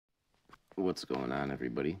What's going on,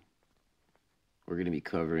 everybody? We're going to be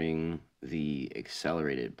covering the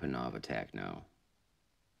accelerated Panov Attack now.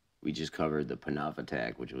 We just covered the Panov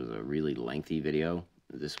Attack, which was a really lengthy video.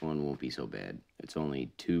 This one won't be so bad. It's only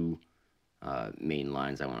two main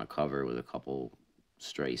lines I want to cover with a couple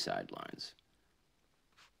stray sidelines.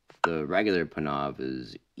 The regular Panov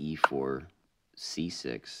is E4,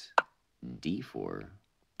 C6, D4,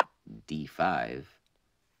 D5,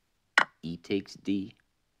 E takes D,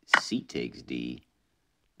 C takes D,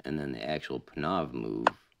 and then the actual Panov move,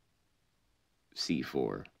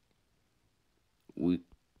 C4.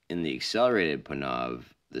 In the accelerated Panov,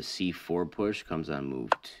 the C4 push comes on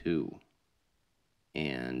move 2.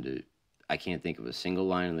 And I can't think of a single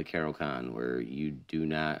line in the Caro-Kann where you do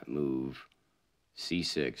not move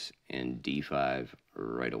C6 and D5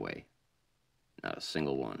 right away. Not a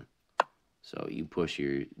single one. So you push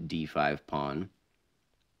your D5 pawn.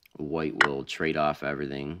 White will trade off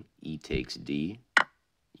everything. E takes D.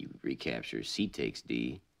 You recapture C takes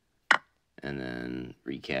D. And then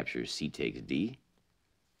recapture C takes D.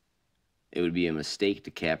 It would be a mistake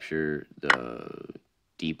to capture the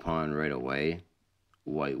D pawn right away.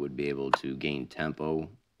 White would be able to gain tempo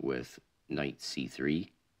with knight C3,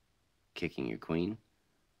 kicking your queen.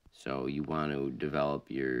 So you want to develop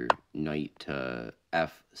your knight to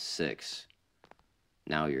F6.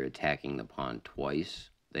 Now you're attacking the pawn twice.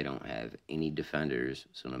 They don't have any defenders,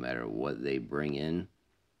 so no matter what they bring in,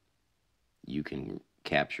 you can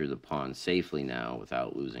capture the pawn safely now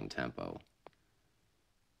without losing tempo.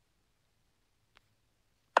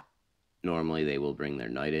 Normally they will bring their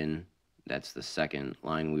knight in. That's the second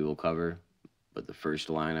line we will cover. But the first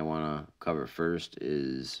line I want to cover first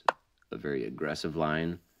is a very aggressive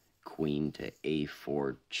line. Queen to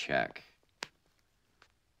A4 check.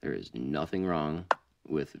 There is nothing wrong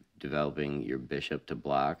with developing your bishop to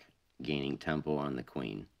block, gaining tempo on the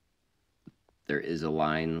queen. There is a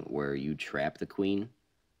line where you trap the queen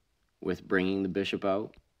with bringing the bishop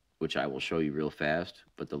out, which I will show you real fast,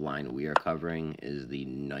 but the line we are covering is the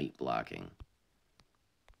knight blocking.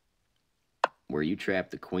 Where you trap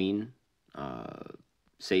the queen,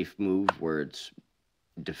 safe move where it's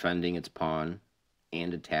defending its pawn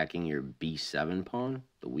and attacking your B7 pawn,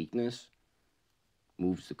 the weakness,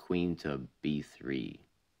 moves the queen to B3.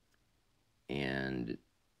 And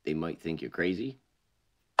they might think you're crazy.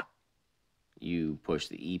 You push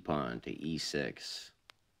the E pawn to E6.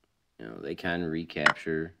 You know, they can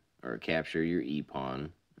recapture or capture your E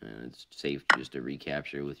pawn, and it's safe just to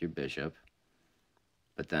recapture with your bishop.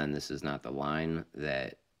 But then this is not the line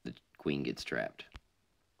that the queen gets trapped.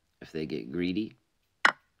 If they get greedy,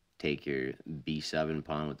 take your B7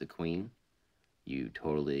 pawn with the queen, you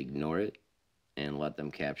totally ignore it, and let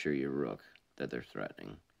them capture your rook that they're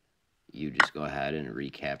threatening. You just go ahead and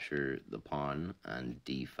recapture the pawn on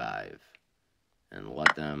D5, and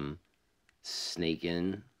let them snake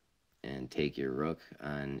in and take your rook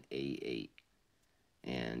on A8.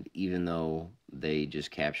 And even though they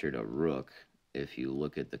just captured a rook, if you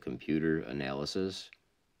look at the computer analysis,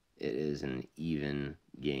 it is an even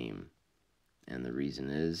game. And the reason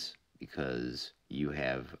is because you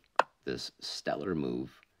have this stellar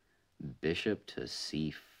move, bishop to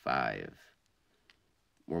C5.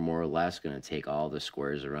 We're more or less going to take all the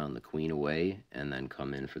squares around the queen away and then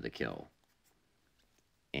come in for the kill.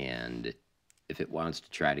 And if it wants to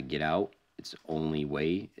try to get out, its only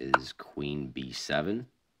way is queen B7.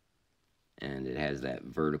 And it has that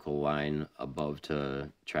vertical line above to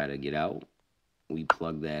try to get out. We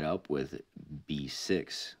plug that up with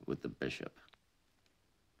B6 with the bishop.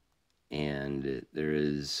 And there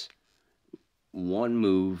is one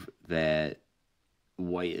move that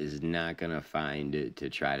white is not going to find to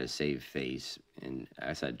try to save face. And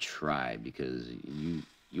I said try because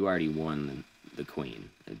you already won the queen.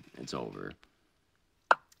 It's over.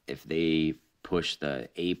 If they push the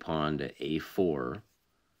A pawn to A4,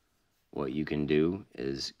 what you can do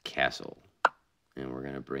is castle. And we're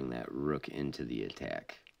going to bring that rook into the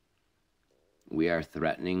attack. We are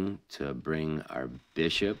threatening to bring our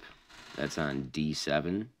bishop, that's on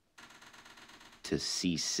D7, to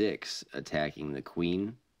C6, attacking the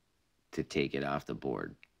queen to take it off the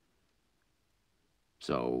board.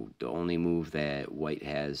 So the only move that white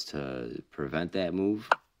has to prevent that move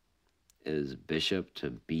is bishop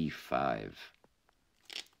to B5.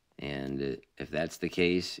 And if that's the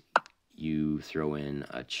case, you throw in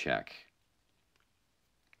a check.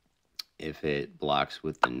 If it blocks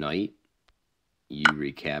with the knight, you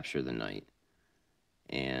recapture the knight.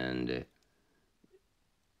 And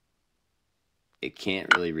it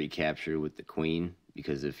can't really recapture with the queen,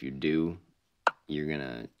 because if you do, you're going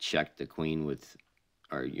to check the queen with,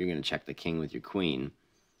 or you're going to check the king with your queen,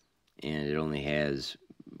 and it only has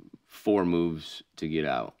 4 moves to get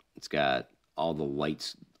out. It's got all the white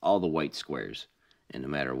squares, and no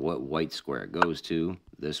matter what white square it goes to,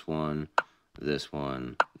 this one, this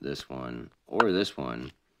one, this one, or this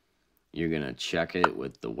one, you're gonna check it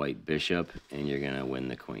with the white bishop, and you're gonna win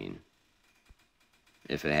the queen.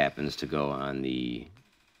 If it happens to go on the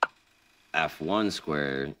F1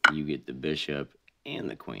 square, you get the bishop and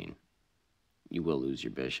the queen. You will lose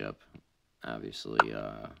your bishop, obviously.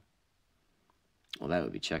 Well, that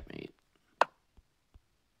would be checkmate.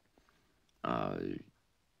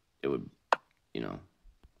 It would, you know,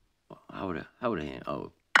 how would it?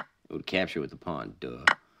 Oh, it would capture with the pawn. Duh.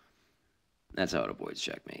 That's how it avoids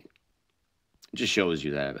checkmate. It just shows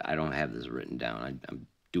you that I don't have this written down. I'm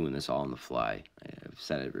doing this all on the fly. I've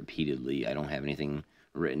said it repeatedly. I don't have anything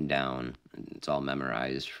written down. It's all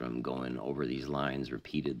memorized from going over these lines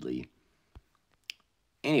repeatedly.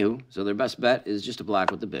 Anywho, so their best bet is just to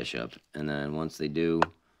block with the bishop, and then once they do,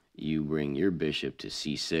 you bring your bishop to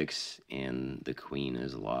c6, and the queen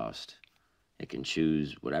is lost. It can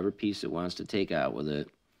choose whatever piece it wants to take out with it,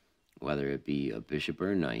 whether it be a bishop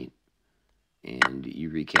or a knight, and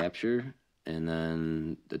you recapture, and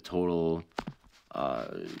then the total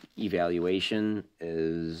evaluation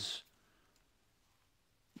is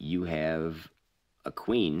you have a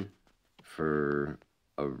queen for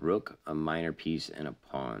a rook, a minor piece, and a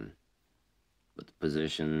pawn. But the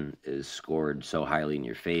position is scored so highly in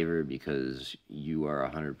your favor because you are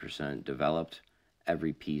 100% developed.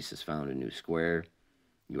 Every piece has found a new square.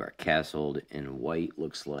 You are castled, and white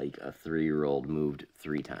looks like a 3-year-old moved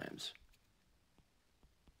 3 times.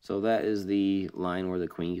 So that is the line where the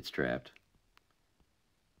queen gets trapped.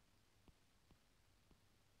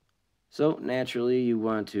 So naturally, you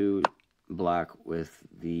want to block with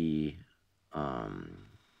the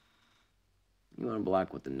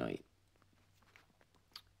knight.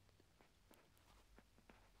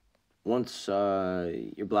 Once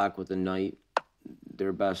you're blocked with the knight,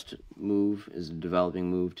 their best move is a developing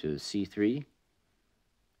move to c3.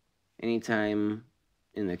 Anytime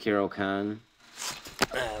in the Caro-Kann,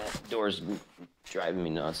 that door's driving me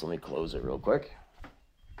nuts. Let me close it real quick.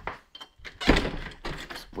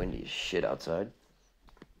 It's windy as shit outside.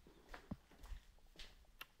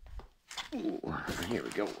 Ooh, here we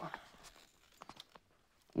go.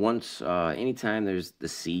 Once, anytime there's the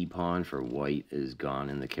C pawn for white is gone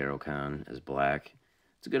in the Caro-Kann as black,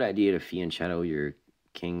 it's a good idea to fianchetto your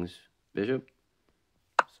king's bishop.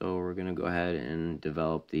 So we're going to go ahead and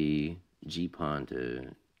develop the G pawn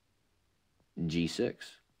to G6.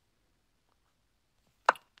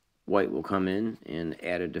 White will come in and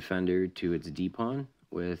add a defender to its D pawn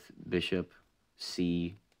with bishop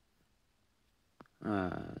C,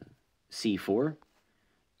 C4.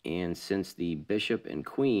 And since the bishop and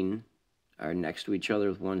queen are next to each other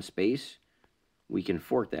with one space, we can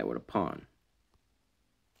fork that with a pawn.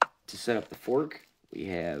 To set up the fork, we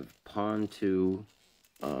have pawn to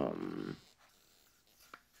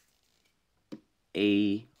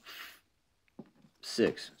A6.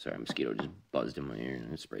 Sorry, mosquito just buzzed in my ear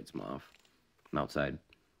and it sprayed some off. I'm outside.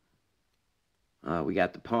 We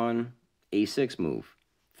got the pawn A6 move,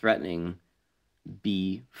 threatening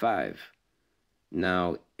B5.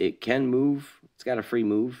 Now, it can move. It's got a free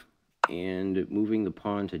move, and moving the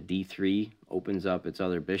pawn to D3 opens up its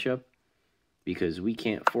other bishop because we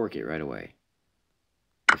can't fork it right away.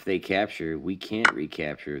 If they capture, we can't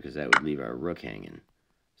recapture because that would leave our rook hanging.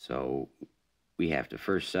 So we have to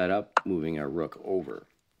first set up moving our rook over.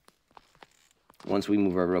 Once we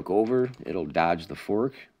move our rook over, it'll dodge the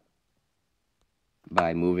fork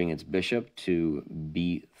by moving its bishop to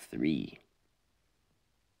B3.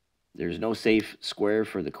 There's no safe square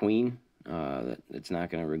for the queen. It's not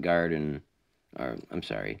going to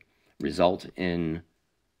result in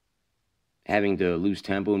having to lose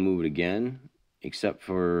tempo and move it again, except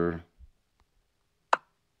for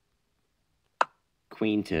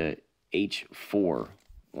queen to H4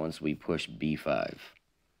 once we push B5.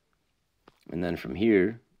 And then from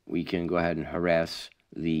here, we can go ahead and harass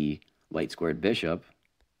the light squared bishop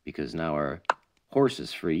because now our horse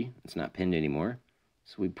is free. It's not pinned anymore.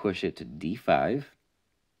 So we push it to D5,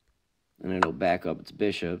 and it'll back up its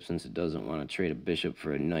bishop since it doesn't want to trade a bishop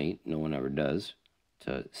for a knight. No one ever does,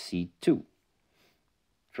 to C2.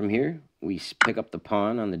 From here, we pick up the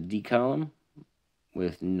pawn on the D column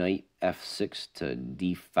with knight F6 to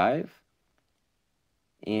D5,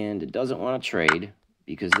 and it doesn't want to trade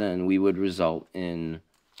because then we would result in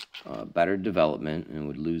better development and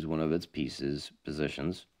would lose one of its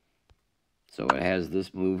positions. So it has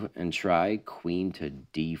this move and try, queen to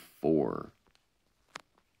D4.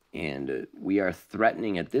 And we are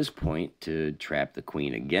threatening at this point to trap the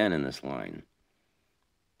queen again in this line.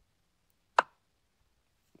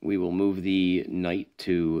 We will move the knight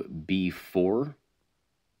to b4,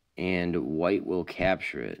 and white will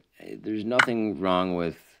capture it. There's nothing wrong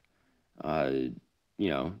with,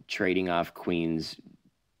 trading off queens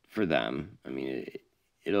for them. I mean,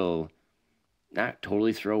 it'll not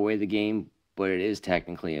totally throw away the game, but it is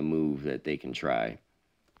technically a move that they can try.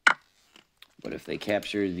 But if they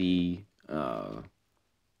capture the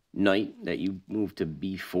knight that you move to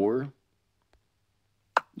b4,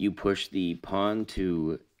 you push the pawn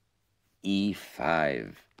to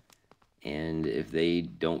e5. And if they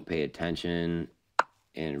don't pay attention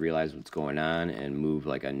and realize what's going on and move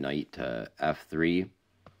like a knight to f3,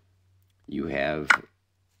 you have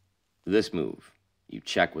this move. You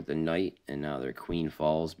check with the knight, and now their queen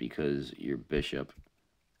falls because your bishop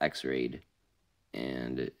x-rayed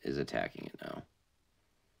and is attacking it now.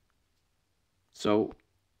 So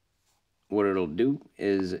what it'll do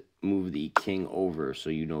is move the king over so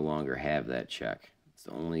you no longer have that check. It's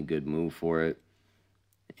the only good move for it.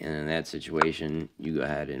 And in that situation, you go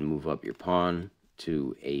ahead and move up your pawn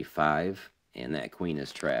to a5, and that queen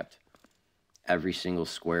is trapped. Every single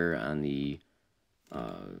square on the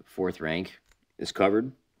fourth rank is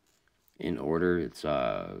covered. In order, it's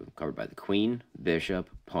covered by the queen, bishop,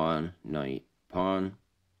 pawn, knight, pawn,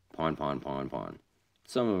 pawn, pawn, pawn, pawn.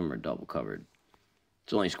 Some of them are double covered.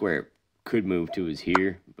 It's only square it could move to is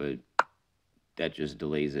here, but that just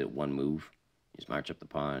delays it one move. You just march up the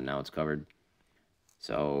pawn, and now it's covered.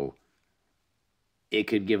 So it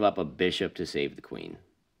could give up a bishop to save the queen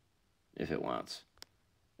if it wants.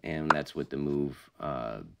 And that's with the move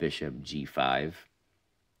bishop g5.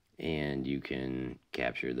 And you can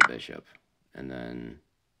capture the bishop. And then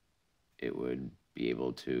it would be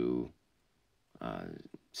able to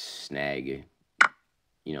snag,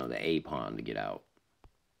 the A pawn to get out.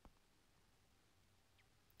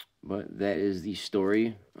 But that is the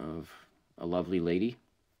story of a lovely lady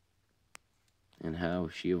and how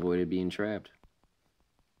she avoided being trapped.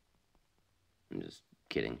 I'm just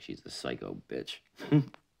kidding. She's a psycho bitch.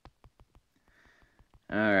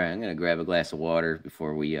 Alright, I'm going to grab a glass of water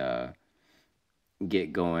before we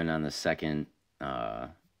get going on the second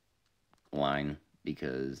line,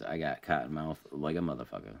 because I got cotton mouth like a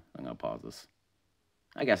motherfucker. I'm going to pause this.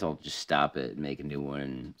 I guess I'll just stop it and make a new one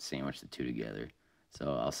and sandwich the two together.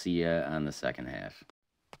 So I'll see you on the second half.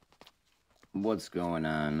 What's going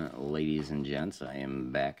on, ladies and gents? I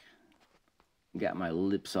am back. Got my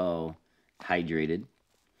lips all hydrated.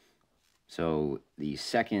 So the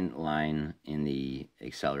second line in the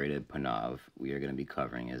accelerated Panov we are going to be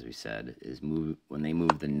covering, as we said, is when they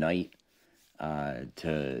move the knight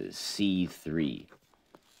to c3.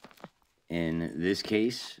 In this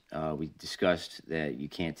case, we discussed that you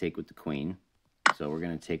can't take with the queen, so we're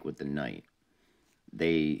going to take with the knight.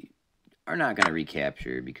 They are not going to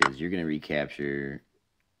recapture because you're going to recapture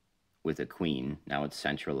with a queen. Now it's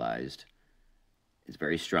centralized. It's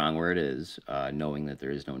very strong where it is, knowing that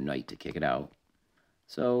there is no knight to kick it out.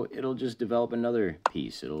 So it'll just develop another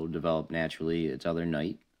piece. It'll develop naturally its other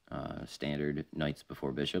knight, standard knights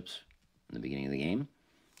before bishops in the beginning of the game,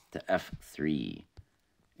 to f3.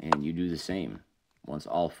 And you do the same. Once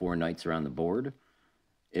all four knights are on the board,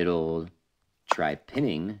 it'll try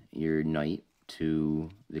pinning your knight to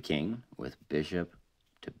the king with bishop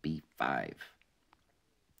to b5.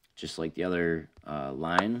 Just like the other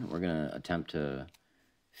line, we're going to attempt to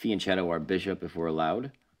fianchetto our bishop if we're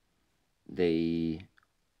allowed. They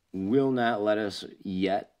will not let us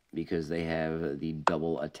yet because they have the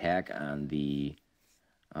double attack on the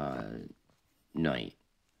knight.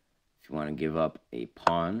 If you want to give up a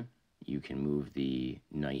pawn, you can move the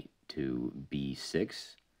knight to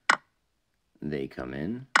b6. They come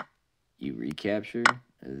in. You recapture.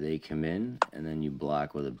 They come in. And then you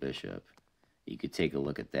block with a bishop. You could take a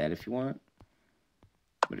look at that if you want.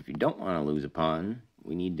 But if you don't want to lose a pawn,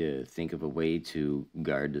 we need to think of a way to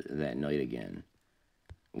guard that knight again.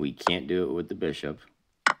 We can't do it with the bishop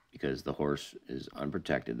because the horse is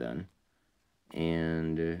unprotected then.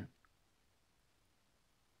 And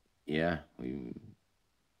yeah, we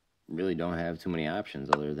really don't have too many options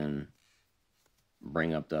other than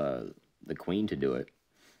bring up the queen to do it.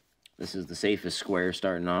 This is the safest square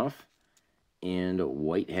starting off. And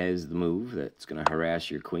white has the move that's going to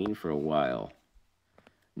harass your queen for a while.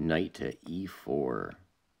 Knight to e4.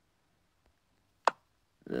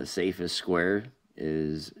 The safest square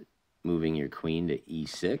is moving your queen to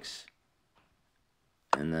e6.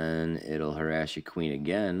 And then it'll harass your queen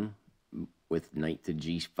again with knight to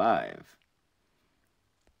g5.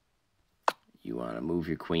 you want to move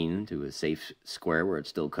your queen to a safe square where it's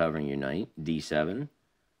still covering your knight, d7.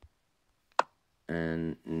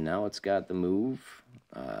 And now it's got the move,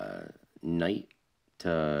 knight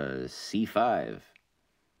to c5.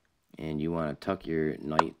 And you want to tuck your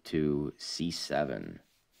knight to c7.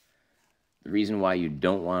 The reason why you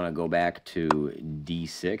don't want to go back to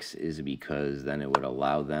d6 is because then it would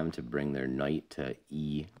allow them to bring their knight to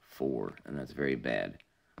e4, and that's very bad.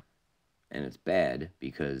 And it's bad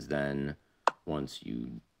because then once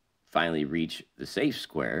you finally reach the safe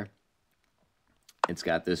square, it's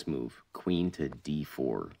got this move, queen to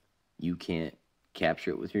d4. You can't capture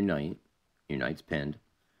it with your knight. Your knight's pinned.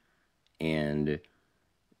 And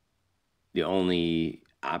the only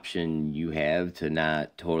option you have to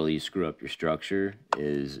not totally screw up your structure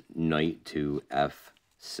is knight to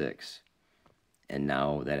f6. And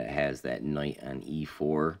now that it has that knight on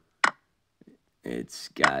e4, it's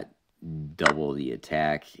got double the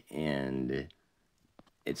attack, and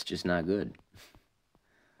it's just not good.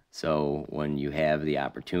 So when you have the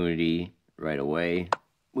opportunity right away,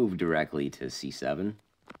 move directly to c7,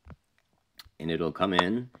 and it'll come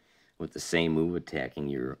in with the same move attacking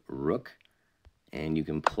your rook. And you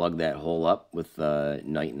can plug that hole up with the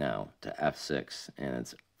knight now to f6, and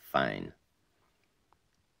it's fine.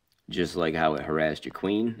 Just like how it harassed your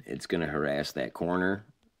queen, it's going to harass that corner.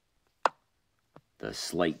 The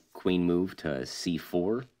slight queen move to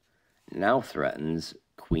c4 now threatens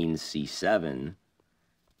queen c7.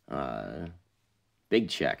 Big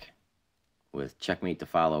check with checkmate to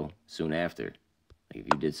follow soon after. Like if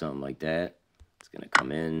you did something like that, it's going to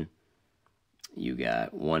come in. You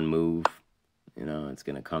got one move. You know, it's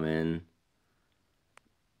going to come in,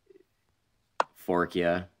 fork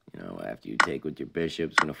you. You know, after you take with your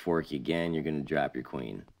bishop, it's going to fork you again. You're going to drop your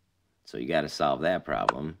queen. So you got to solve that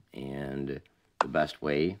problem. And the best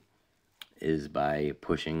way is by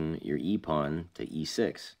pushing your e-pawn to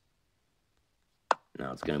e6.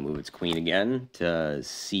 Now it's going to move its queen again to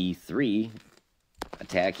c3,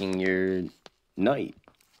 attacking your knight.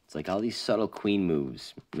 It's like all these subtle queen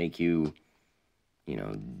moves make you, you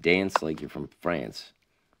know, dance like you're from France.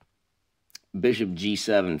 Bishop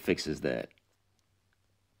g7 fixes that.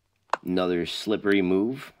 Another slippery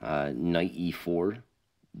move, knight e4,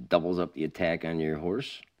 doubles up the attack on your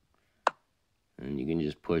horse. And you can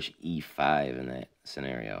just push e5 in that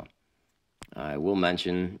scenario. I will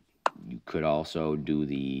mention you could also do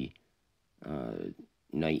the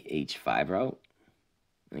knight h5 route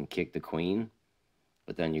and kick the queen.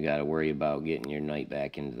 But then you got to worry about getting your knight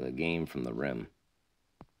back into the game from the rim.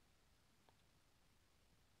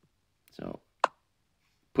 So,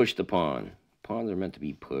 push the pawn. Pawns are meant to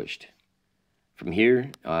be pushed. From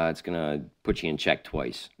here, it's going to put you in check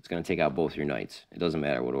twice. It's going to take out both your knights. It doesn't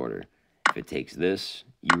matter what order. If it takes this,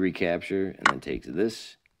 you recapture, and then takes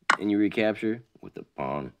this, and you recapture with the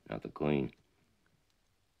pawn, not the queen.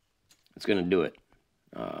 It's going to do it.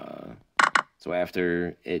 So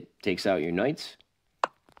after it takes out your knights,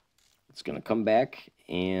 it's going to come back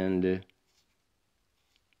and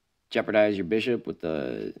jeopardize your bishop with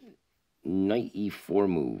the knight e4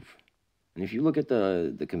 move. And if you look at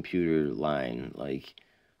the computer line, like,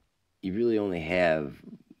 you really only have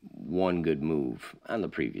one good move on the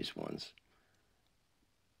previous ones.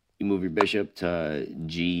 You move your bishop to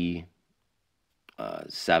g7,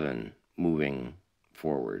 moving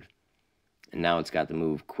forward. And now it's got the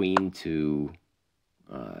move queen to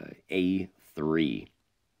a3,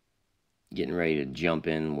 getting ready to jump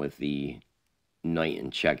in with the knight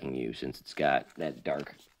and checking you, since it's got that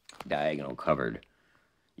dark diagonal covered.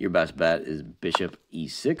 Your best bet is bishop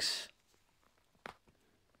e6.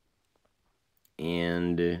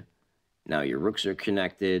 And now your rooks are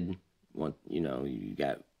connected. You know, you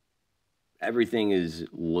got everything is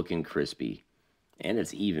looking crispy, and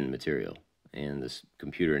it's even material. And this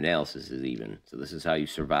computer analysis is even. So this is how you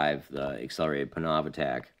survive the accelerated Panov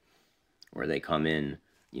Attack, where they come in,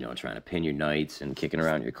 you know, trying to pin your knights and kicking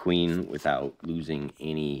around your queen without losing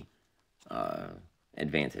any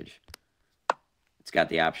advantage. It's got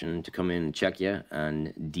the option to come in and check you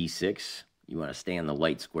on d6. You want to stay on the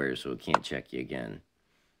light square so it can't check you again.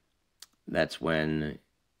 That's when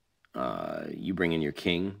you bring in your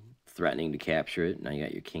king, threatening to capture it. Now you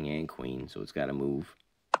got your king and queen, so it's got to move.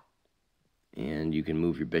 And you can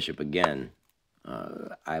move your bishop again,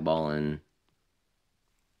 eyeballing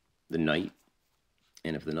the knight.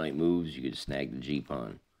 And if the knight moves, you could snag the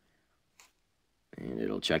g-pawn. And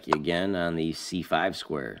it'll check you again on the c5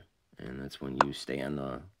 square. And that's when you stay on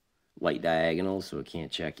the light diagonal so it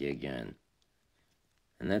can't check you again.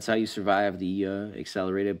 And that's how you survive the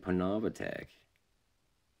accelerated Panov Attack.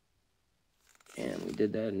 And we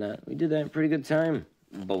did that in pretty good time,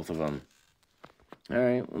 both of them.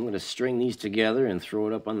 Alright, I'm going to string these together and throw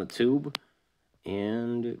it up on the tube.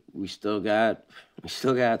 And we still got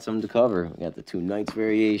some to cover. We got the 2 Knights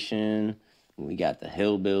variation. We got the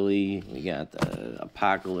Hillbilly. We got the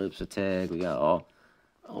Apocalypse Attack. We got all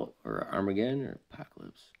or Armageddon or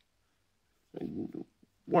Apocalypse.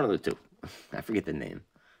 One of the two. I forget the name.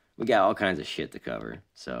 We got all kinds of shit to cover.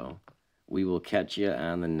 So we will catch you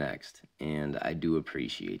on the next. And I do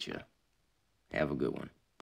appreciate you. Have a good one.